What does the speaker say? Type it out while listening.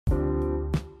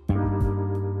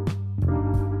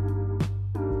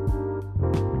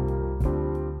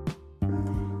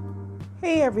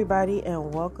Hey everybody,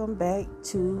 and welcome back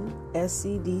to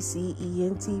SCDC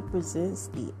ENT Presents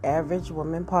the Average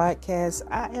Woman Podcast.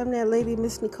 I am that lady,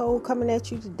 Miss Nicole, coming at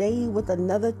you today with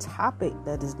another topic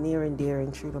that is near and dear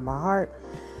and true to my heart.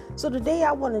 So today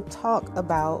I want to talk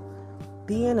about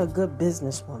being a good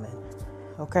businesswoman,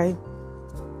 okay?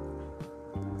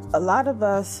 A lot of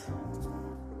us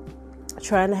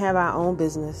trying to have our own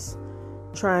business,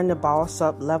 trying to boss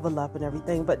up, level up and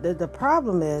everything, but the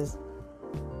problem is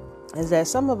that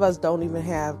some of us don't even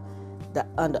have the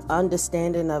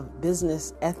understanding of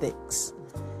business ethics.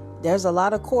 There's a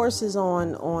lot of courses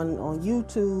on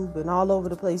YouTube and all over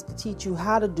the place to teach you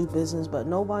how to do business, but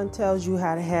no one tells you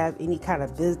how to have any kind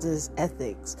of business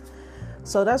ethics.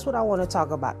 So that's what I want to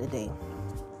talk about today,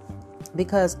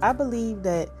 because I believe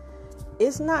that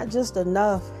it's not just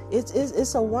enough.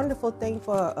 It's a wonderful thing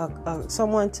for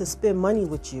someone to spend money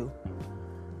with you,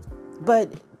 but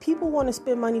people want to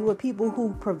spend money with people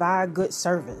who provide good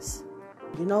service.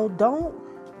 You know, don't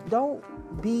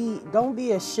be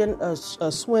a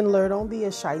swindler. Don't be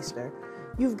a shyster.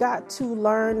 You've got to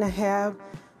learn to have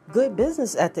good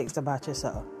business ethics about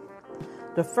yourself.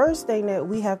 The first thing that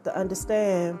we have to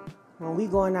understand when we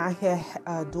going out here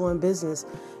doing business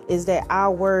is that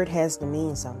our word has to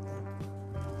mean something.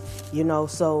 You know,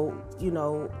 so,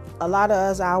 a lot of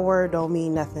us, our word don't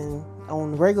mean nothing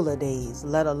on regular days,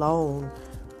 let alone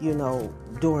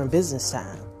during business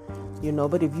time,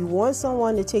 but if you want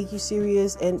someone to take you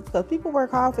serious, and because people work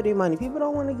hard for their money, people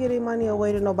don't want to give their money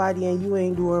away to nobody, and you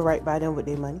ain't doing right by them with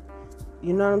their money.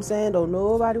 You know what I'm saying? Don't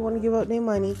nobody want to give up their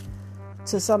money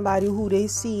to somebody who they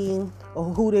see or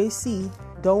who they see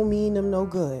don't mean them no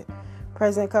good.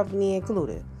 Present company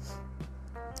included.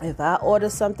 If I order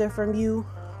something from you,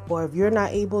 or if you're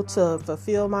not able to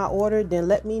fulfill my order, then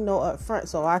let me know up front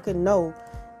so I can know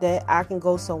that I can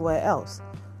go somewhere else.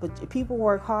 But people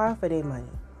work hard for their money,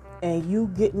 and you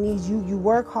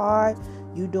work hard,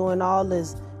 you doing all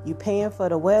this, you paying for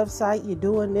the website, you're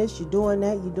doing this, you're doing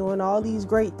that, you're doing all these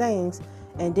great things,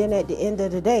 and then at the end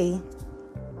of the day,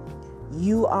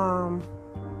 you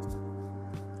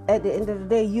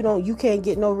can't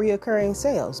get no reoccurring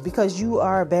sales because you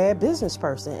are a bad business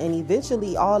person, and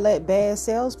eventually all that bad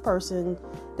salesmanship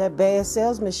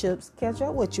catch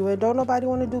up with you, and don't nobody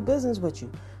want to do business with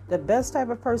you. The best type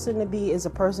of person to be is a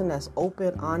person that's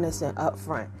open, honest, and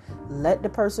upfront. Let the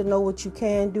person know what you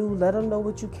can do. Let them know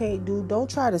what you can't do. Don't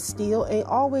try to steal, and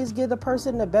always give the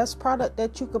person the best product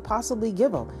that you could possibly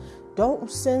give them. Don't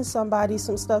send somebody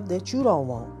some stuff that you don't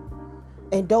want.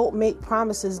 And don't make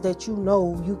promises that you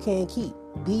know you can't keep.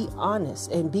 Be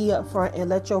honest and be upfront, and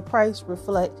let your price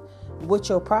reflect what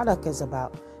your product is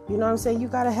about. You know what I'm saying? You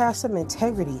got to have some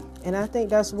integrity. And I think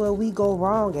that's where we go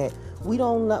wrong at. We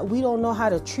don't know how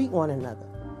to treat one another.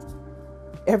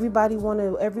 Everybody want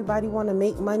to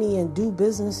make money and do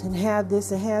business and have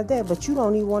this and have that, but you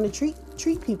don't even want to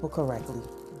treat people correctly.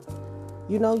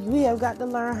 We have got to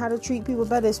learn how to treat people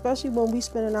better, especially when we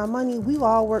spending our money. We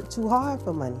all work too hard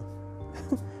for money.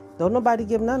 Don't nobody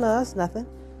give none of us nothing.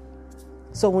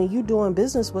 So when you doing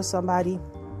business with somebody,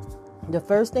 the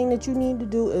first thing that you need to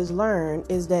do is learn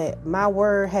is that my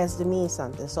word has to mean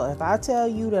something. So if I tell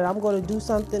you that I'm going to do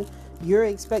something, you're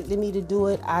expecting me to do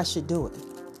it, I should do it.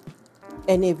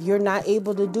 And if you're not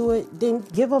able to do it, then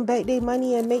give them back their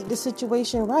money and make the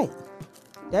situation right.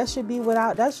 That shouldn't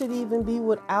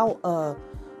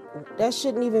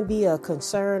even be a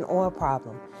concern or a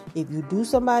problem. If you do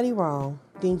somebody wrong,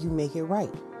 then you make it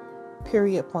right.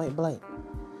 Period, point blank.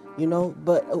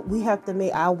 But we have to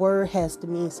make our word has to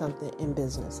mean something in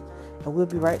business. And we'll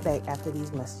be right back after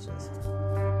these messages.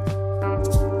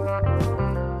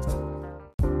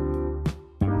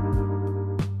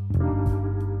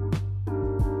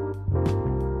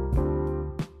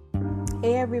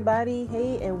 Hey everybody,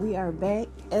 and we are back.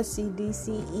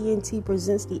 SCDC ENT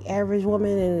presents the Average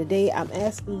Woman, and today I'm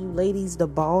asking you ladies to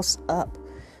boss up.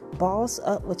 Boss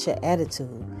up with your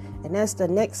attitude. And that's the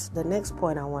next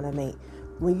point I want to make.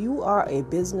 When you are a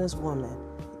businesswoman,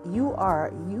 you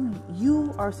are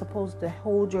supposed to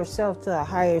hold yourself to a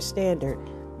higher standard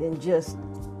than just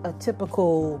a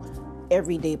typical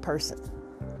everyday person.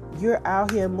 You're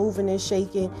out here moving and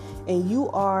shaking, and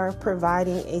you are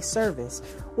providing a service.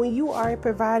 When you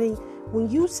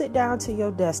sit down to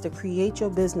your desk to create your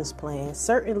business plan,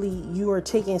 certainly you are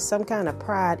taking some kind of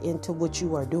pride into what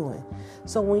you are doing.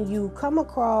 So when you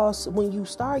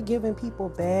start giving people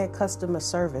bad customer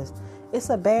service, it's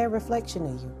a bad reflection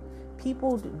of you.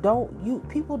 People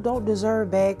don't deserve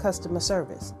bad customer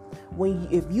service.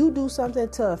 If you do something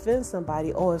to offend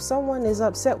somebody, or if someone is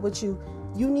upset with you,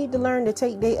 you need to learn to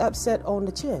take their upset on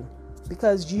the chin,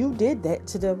 because you did that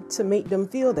to them to make them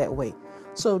feel that way.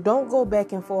 So don't go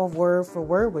back and forth word for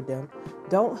word with them.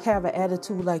 Don't have an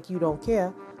attitude like you don't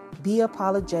care. Be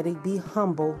apologetic, be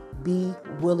humble, be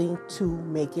willing to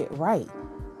make it right.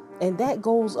 And that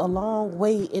goes a long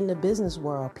way in the business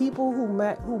world. People who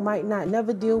might not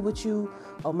never deal with you,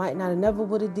 or might not never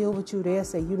would have deal with you, they'll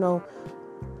say,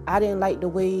 I didn't like the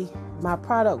way my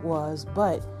product was,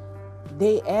 but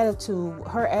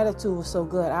her attitude was so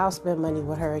good, I'll spend money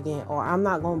with her again. Or I'm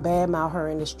not going to badmouth her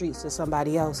in the streets to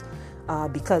somebody else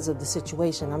because of the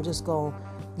situation. I'm just going,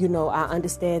 I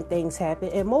understand things happen.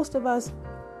 And most of us,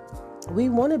 we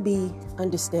want to be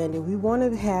understanding. We want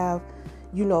to have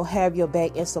your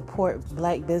back and support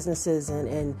black businesses.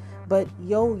 But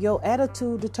your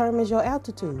attitude determines your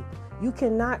altitude. You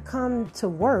cannot come to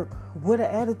work with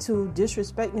an attitude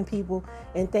disrespecting people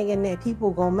and thinking that people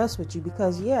gonna mess with you,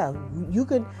 because you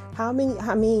can. How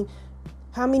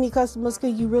many customers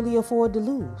can you really afford to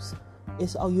lose?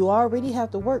 You already have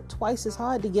to work twice as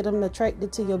hard to get them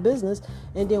attracted to your business,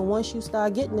 and then once you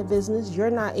start getting the business,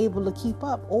 you're not able to keep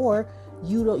up, or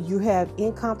you have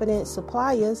incompetent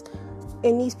suppliers,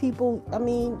 and these people,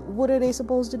 what are they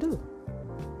supposed to do?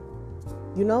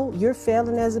 You're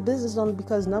failing as a business owner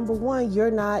because, number one,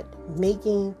 you're not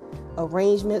making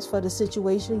arrangements for the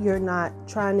situation. You're not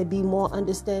trying to be more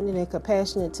understanding and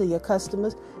compassionate to your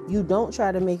customers. You don't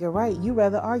try to make it right. You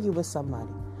rather argue with somebody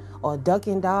or duck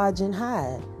and dodge and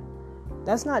hide.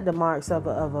 That's not the marks of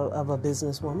a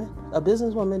businesswoman. A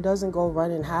businesswoman doesn't go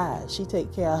run and hide. She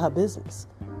take care of her business.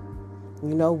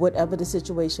 Whatever the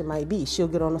situation might be, she'll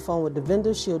get on the phone with the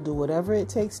vendor. She'll do whatever it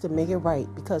takes to make it right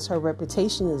because her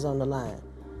reputation is on the line.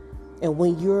 And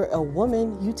when you're a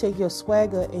woman, you take your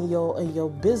swagger and your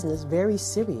business very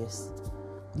serious.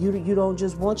 You don't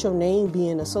just want your name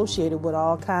being associated with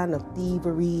all kind of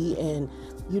thievery and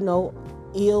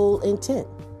ill intent,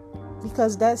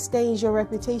 because that stains your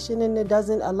reputation and it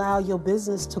doesn't allow your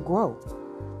business to grow.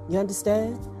 You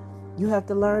understand? You have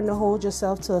to learn to hold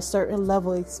yourself to a certain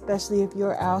level, especially if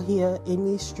you're out here in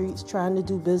these streets trying to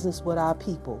do business with our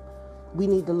people. We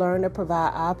need to learn to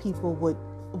provide our people with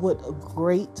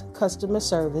great customer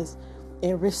service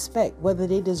and respect, whether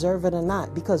they deserve it or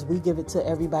not, because we give it to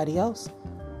everybody else.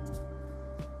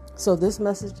 So this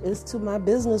message is to my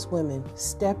business women.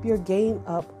 Step your game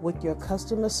up with your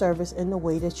customer service and the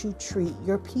way that you treat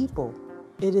your people.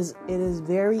 It is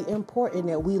very important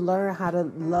that we learn how to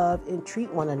love and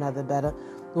treat one another better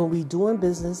when we're doing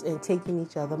business and taking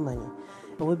each other money.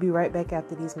 And we'll be right back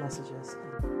after these messages.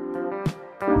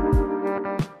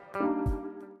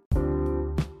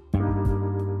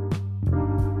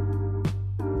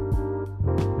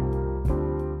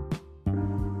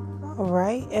 All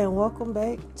right, and welcome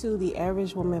back to the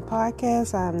Average Woman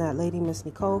Podcast. I'm that lady, Miss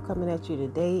Nicole, coming at you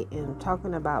today and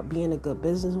talking about being a good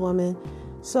businesswoman.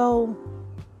 So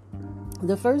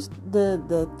the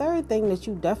third thing that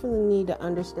you definitely need to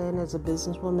understand as a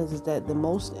businesswoman is that the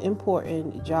most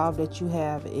important job that you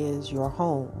have is your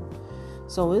home.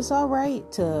 So it's all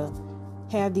right to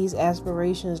have these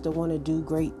aspirations to want to do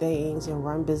great things and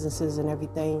run businesses and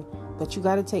everything, but you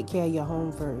got to take care of your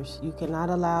home first. You cannot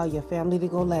allow your family to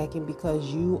go lacking because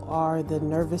you are the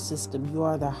nervous system. You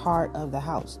are the heart of the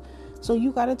house. So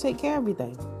you got to take care of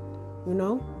everything,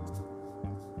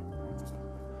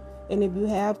 And if you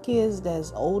have kids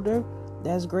that's older,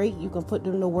 that's great. You can put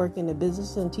them to work in the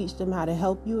business and teach them how to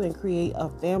help you and create a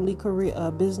family career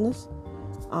business.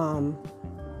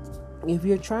 If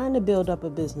you're trying to build up a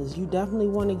business, you definitely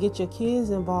want to get your kids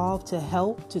involved to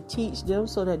help, to teach them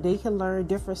so that they can learn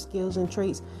different skills and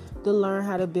traits to learn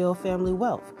how to build family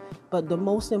wealth. But the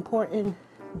most important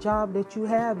job that you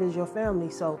have is your family.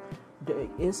 So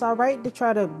it's all right to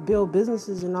try to build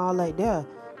businesses and all like that.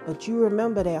 But you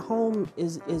remember that home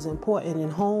is important,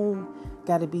 and home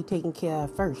got to be taken care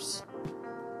of first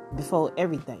before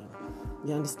everything.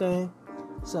 You understand?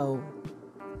 So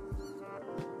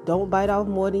don't bite off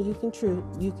more than you can chew.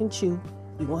 You're going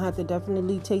to have to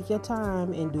definitely take your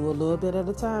time and do a little bit at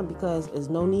a time, because there's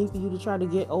no need for you to try to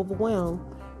get overwhelmed,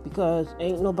 because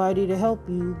ain't nobody to help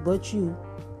you but you.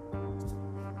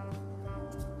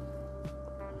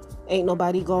 Ain't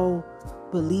nobody going to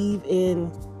believe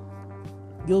in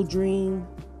your dream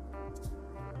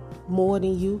more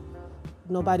than you.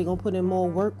 Nobody gonna put in more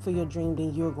work for your dream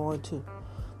than you're going to.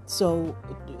 So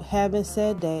having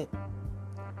said that,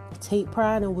 take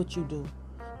pride in what you do,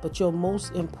 but your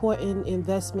most important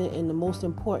investment and the most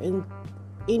important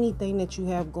anything that you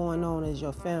have going on is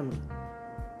your family.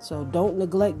 So don't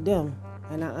neglect them.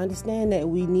 And I understand that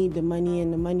we need the money,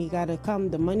 and the money gotta come.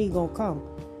 The money gonna come.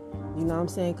 You know what I'm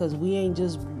saying? Because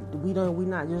we're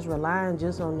not just relying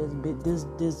just on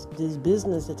this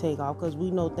business to take off, because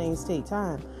we know things take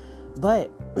time.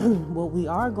 But what we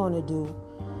are going to do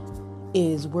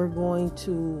is we're going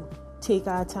to take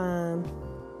our time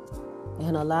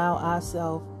and allow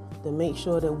ourselves to make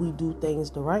sure that we do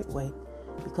things the right way.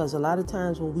 Because a lot of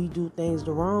times when we do things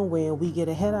the wrong way and we get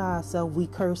ahead of ourselves, we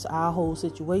curse our whole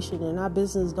situation, and our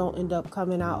business don't end up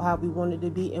coming out how we want it to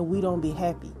be, and we don't be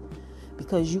happy.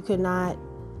 Because you cannot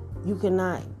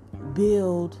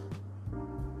build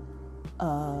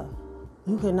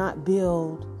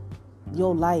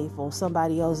your life on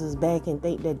somebody else's back and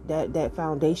think that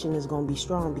foundation is going to be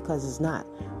strong, because it's not.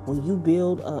 When you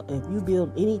if you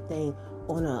build anything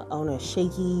on a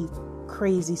shaky,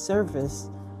 crazy surface,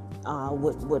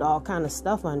 with all kind of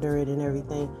stuff under it and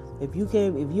everything, if you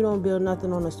don't build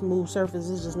nothing on a smooth surface,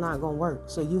 it's just not going to work.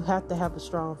 So you have to have a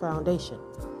strong foundation.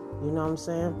 You know what I'm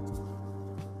saying?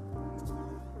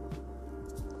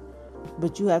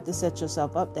 But you have to set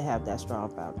yourself up to have that strong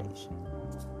foundation.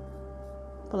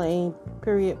 Plain,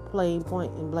 period, plain,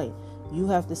 point, and blank. You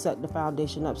have to set the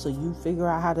foundation up so you figure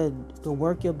out how to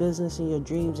work your business and your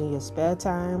dreams in your spare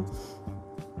time.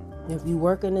 If you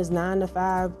working this 9 to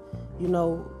 5,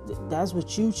 that's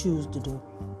what you choose to do.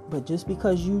 But just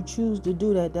because you choose to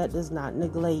do that does not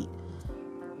neglect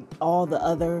all the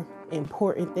other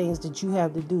important things that you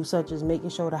have to do, such as making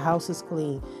sure the house is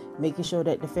clean, making sure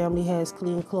that the family has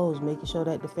clean clothes, making sure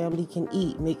that the family can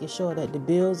eat, making sure that the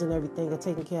bills and everything are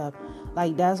taken care of.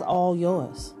 Like, that's all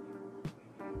yours.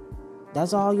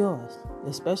 That's all yours.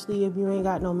 Especially if you ain't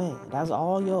got no man. That's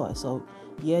all yours. So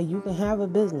yeah, you can have a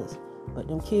business, but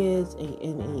them kids but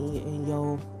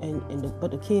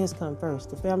the kids come first.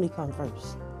 The family come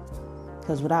first.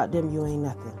 Because without them, you ain't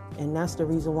nothing. And that's the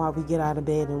reason why we get out of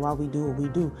bed and why we do what we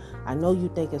do. I know you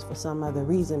think it's for some other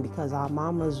reason, because our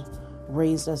mamas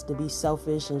raised us to be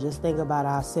selfish and just think about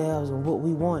ourselves and what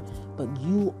we want. But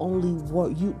the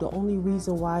only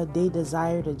reason why they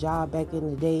desired a job back in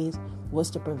the days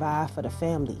was to provide for the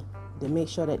family, to make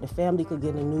sure that the family could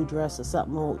get a new dress or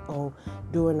something on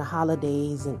during the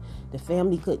holidays, and the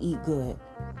family could eat good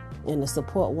and to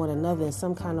support one another in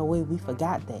some kind of way. We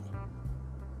forgot that.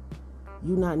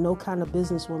 You're not no kind of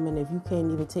businesswoman if you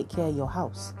can't even take care of your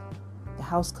house. The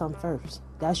house come first.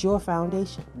 That's your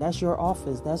foundation. That's your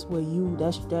office. That's where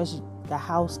that's the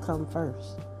house come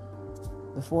first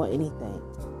before anything.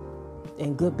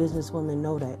 And good businesswomen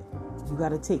know that. You got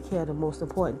to take care of the most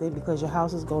important thing, because your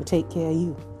house is going to take care of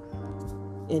you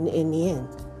in the end.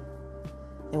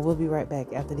 And we'll be right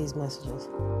back after these messages.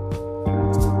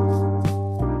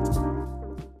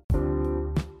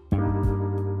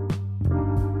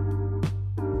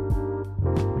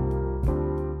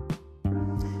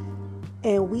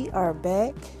 And we are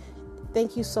back.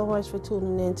 Thank you so much for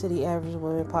tuning in to the Average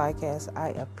Women Podcast. I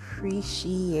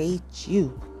appreciate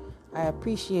you. I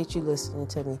appreciate you listening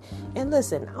to me. And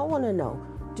listen, I want to know,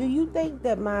 do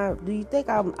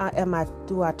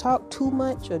I talk too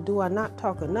much, or do I not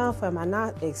talk enough? Am I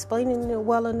not explaining it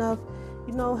well enough?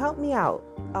 Help me out.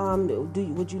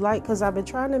 Would you like, because I've been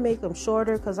trying to make them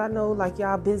shorter, because I know like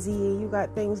y'all busy and you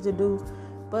got things to do.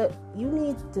 But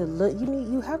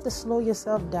you have to slow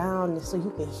yourself down so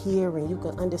you can hear and you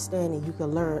can understand and you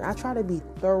can learn. I try to be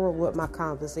thorough with my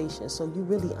conversation so you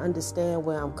really understand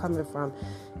where I'm coming from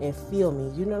and feel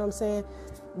me. You know what I'm saying?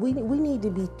 You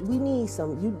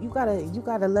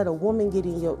gotta let a woman get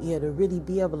in your ear to really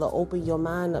be able to open your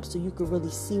mind up so you can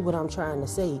really see what I'm trying to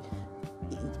say.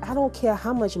 I don't care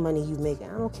how much money you make.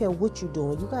 I don't care what you're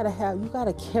doing. You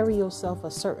gotta carry yourself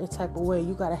a certain type of way.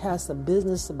 You gotta have some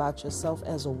business about yourself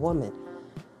as a woman.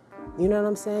 You know what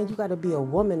I'm saying? You gotta be a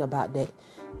woman about that.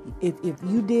 If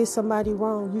you did somebody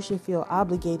wrong, you should feel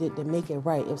obligated to make it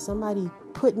right. If somebody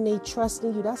putting their trust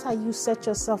in you, that's how you set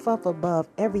yourself up above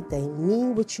everything.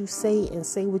 Mean what you say and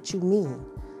say what you mean.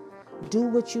 Do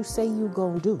what you say you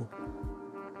gonna do.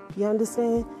 You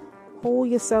understand? Hold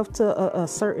yourself to a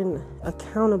certain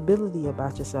accountability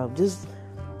about yourself. Just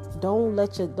don't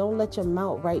let your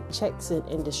mouth write checks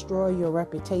and destroy your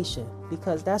reputation,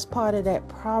 because that's part of that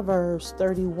Proverbs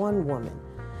 31 woman,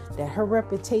 that her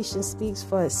reputation speaks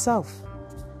for itself,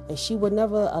 and she would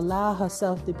never allow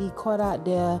herself to be caught out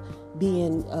there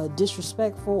being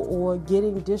disrespectful or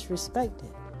getting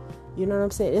disrespected. You know what I'm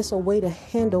saying? It's a way to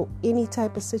handle any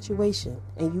type of situation,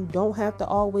 and you don't have to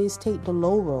always take the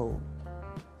low road.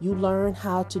 You learn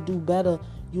how to do better.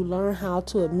 You learn how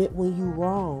to admit when you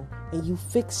wrong, and you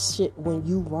fix shit when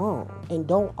you wrong, and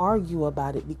don't argue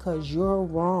about it because you're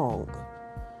wrong.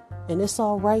 And it's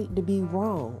all right to be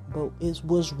wrong, but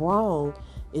what's wrong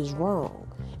is wrong.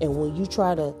 And when you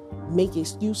try to make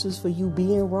excuses for you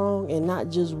being wrong and not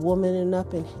just womaning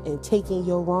up and taking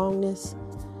your wrongness,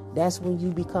 that's when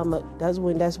you become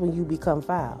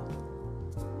foul.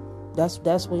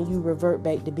 That's when you revert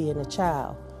back to being a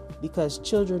child, because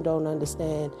children don't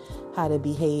understand how to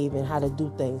behave and how to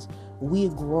do things. We're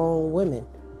grown women,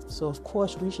 so of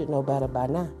course we should know better by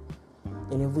now.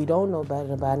 And if we don't know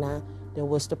better by now, then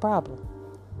what's the problem?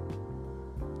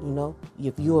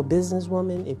 If you're a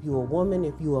businesswoman, if you're a woman,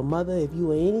 if you're a mother, if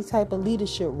you're in any type of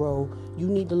leadership role, you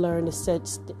need to learn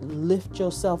to lift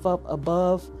yourself up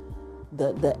above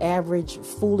the average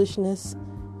foolishness.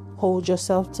 Hold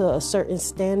yourself to a certain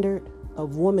standard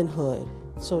of womanhood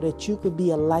so that you could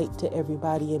be a light to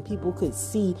everybody and people could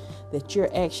see that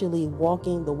you're actually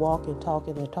walking the walk and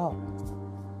talking the talk.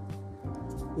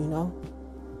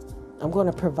 I'm going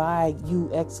to provide you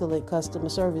excellent customer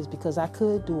service because I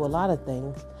could do a lot of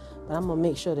things, but I'm going to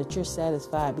make sure that you're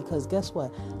satisfied, because guess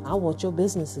what? I want your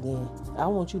business again. I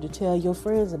want you to tell your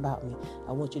friends about me.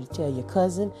 I want you to tell your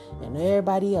cousin and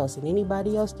everybody else and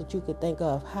anybody else that you could think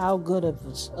of how good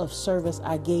of service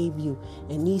I gave you.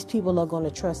 And these people are going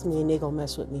to trust me and they're going to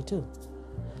mess with me too.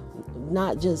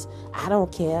 Not just, I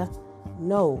don't care.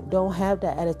 No, don't have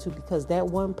that attitude, because that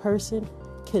one person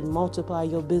can multiply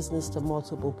your business to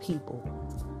multiple people.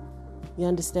 You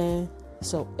understand?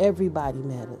 So everybody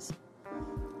matters.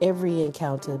 Every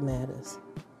encounter matters.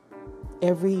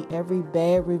 Every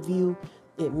bad review,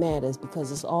 it matters,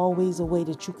 because it's always a way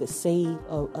that you could save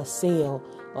a sale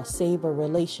or save a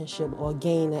relationship or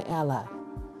gain an ally.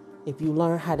 If you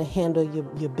learn how to handle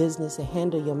your business and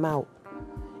handle your mouth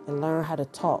and learn how to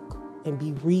talk and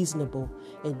be reasonable,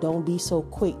 and don't be so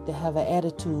quick to have an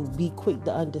attitude. Be quick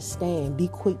to understand. Be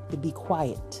quick to be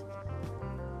quiet.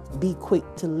 Be quick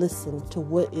to listen to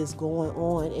what is going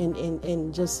on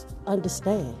and just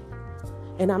understand.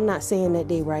 And I'm not saying that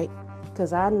they right,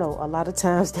 because I know a lot of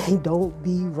times they don't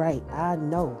be right. I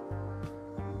know.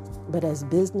 But as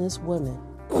business women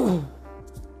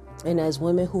and as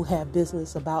women who have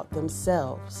business about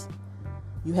themselves,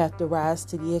 you have to rise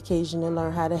to the occasion and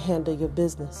learn how to handle your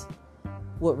business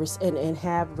and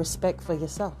have respect for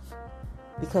yourself,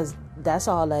 because that's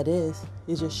all that is.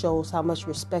 It just shows how much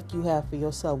respect you have for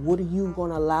yourself. What are you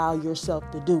going to allow yourself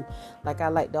to do? Like I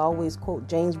like to always quote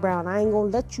James Brown, I ain't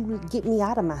going to let you get me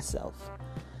out of myself.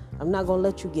 I'm not going to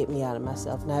let you get me out of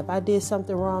myself. Now, if I did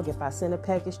something wrong, if I sent a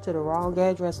package to the wrong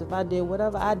address, if I did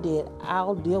whatever I did,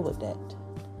 I'll deal with that.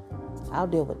 I'll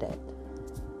deal with that.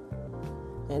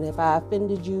 And if I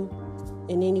offended you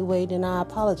in any way, then I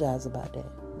apologize about that.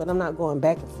 But I'm not going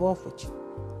back and forth with you.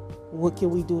 What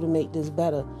can we do to make this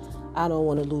better? I don't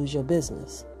want to lose your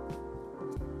business.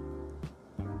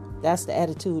 That's the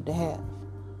attitude to have.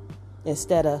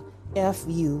 Instead of F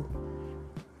you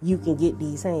can get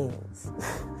these hands.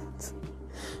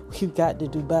 We've got to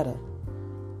do better.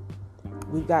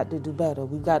 We've got to do better.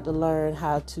 We've got to learn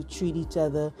how to treat each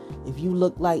other. If you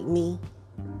look like me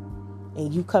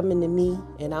and you coming to me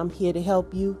and I'm here to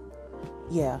help you,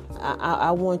 yeah,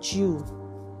 I want you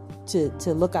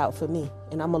to look out for me,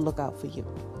 and I'm going to look out for you.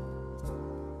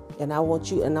 And I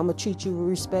want you, and I'm going to treat you with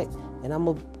respect, and I'm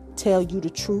going to tell you the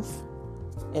truth,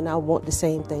 and I want the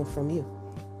same thing from you.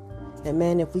 And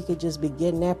man, if we could just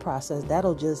begin that process,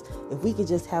 if we could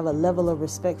just have a level of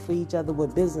respect for each other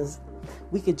with business,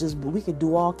 we could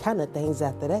do all kind of things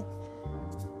after that.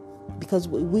 Because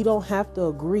we don't have to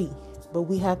agree, but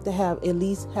we have to at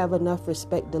least have enough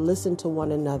respect to listen to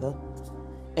one another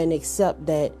and accept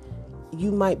that you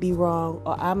might be wrong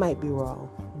or I might be wrong.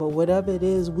 But whatever it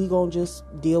is, we going to just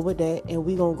deal with that and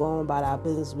we going to go on about our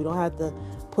business. We don't have to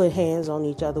put hands on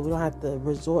each other. We don't have to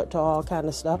resort to all kind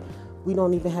of stuff. We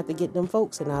don't even have to get them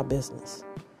folks in our business.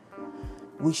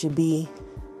 We should be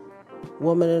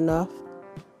woman enough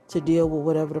to deal with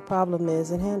whatever the problem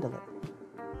is and handle it.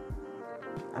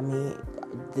 I mean,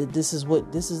 this is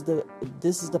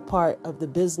the part of the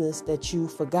business that you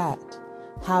forgot.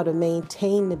 How to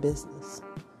maintain the business.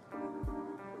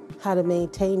 How to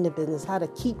maintain the business. How to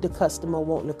keep the customer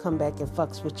wanting to come back and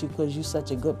fucks with you because you're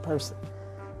such a good person.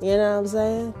 You know what I'm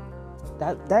saying?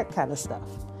 That kind of stuff.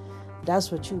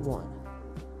 That's what you want.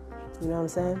 You know what I'm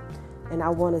saying? And I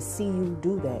want to see you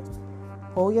do that.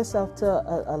 Hold yourself to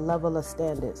a level of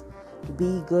standards.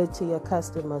 Be good to your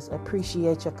customers.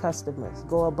 Appreciate your customers.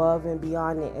 Go above and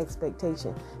beyond their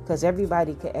expectation. Because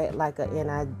everybody can act like a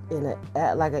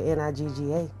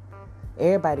NIGGA.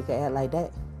 Everybody can act like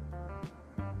that.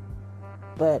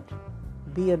 But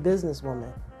be a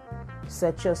businesswoman.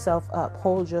 Set yourself up.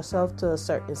 Hold yourself to a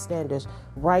certain standards.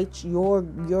 Write your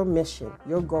mission,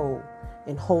 your goal,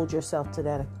 and hold yourself to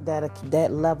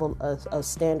that level of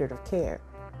standard of care.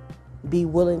 Be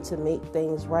willing to make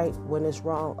things right when it's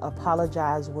wrong.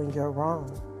 Apologize when you're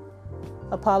wrong.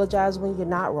 Apologize when you're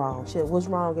not wrong. Shit, what's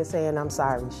wrong in saying I'm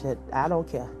sorry? Shit, I don't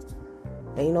care.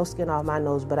 Ain't no skin off my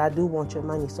nose, but I do want your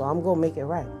money, so I'm going to make it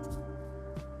right.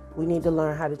 We need to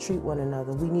learn how to treat one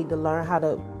another. We need to learn how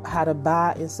to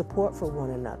buy and support for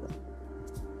one another.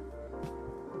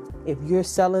 If you're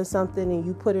selling something and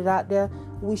you put it out there,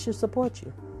 we should support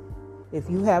you. If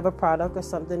you have a product or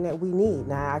something that we need.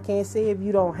 Now, I can't say if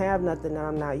you don't have nothing that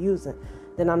I'm not using,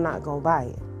 then I'm not going to buy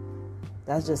it.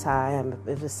 That's just how I am.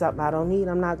 If it's something I don't need,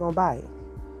 I'm not going to buy it.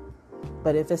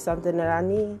 But if it's something that I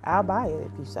need, I'll buy it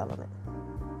if you're selling it.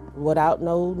 Without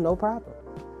no problem.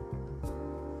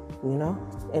 You know?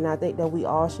 And I think that we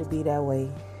all should be that way.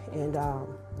 And,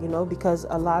 you know, because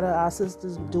a lot of our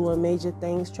sisters doing major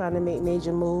things, trying to make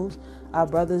major moves. Our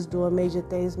brothers doing major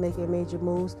things, making major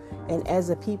moves. And as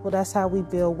a people, that's how we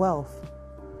build wealth.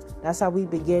 That's how we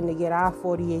begin to get our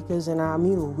 40 acres and our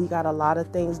mule. We got a lot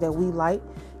of things that we like.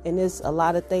 And there's a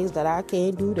lot of things that I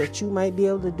can't do that you might be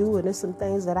able to do. And there's some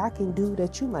things that I can do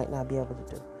that you might not be able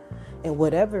to do. And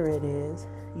whatever it is,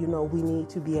 you know, we need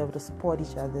to be able to support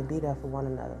each other and be there for one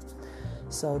another.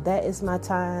 So that is my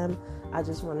time. I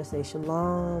just want to say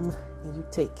shalom. And you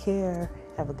take care.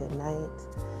 Have a good night.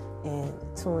 And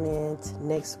tune in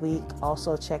next week.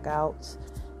 Also check out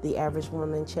the Average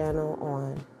Woman channel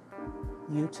on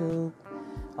YouTube.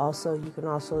 Also, you can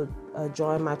also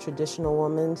join my Traditional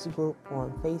Women's group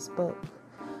on Facebook.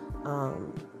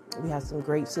 We have some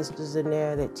great sisters in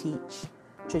there that teach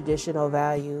traditional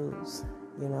values,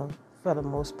 you know, for the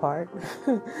most part.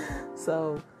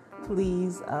 So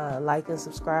please like and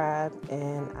subscribe.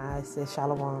 And I say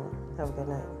shalom. Have a good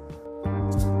night.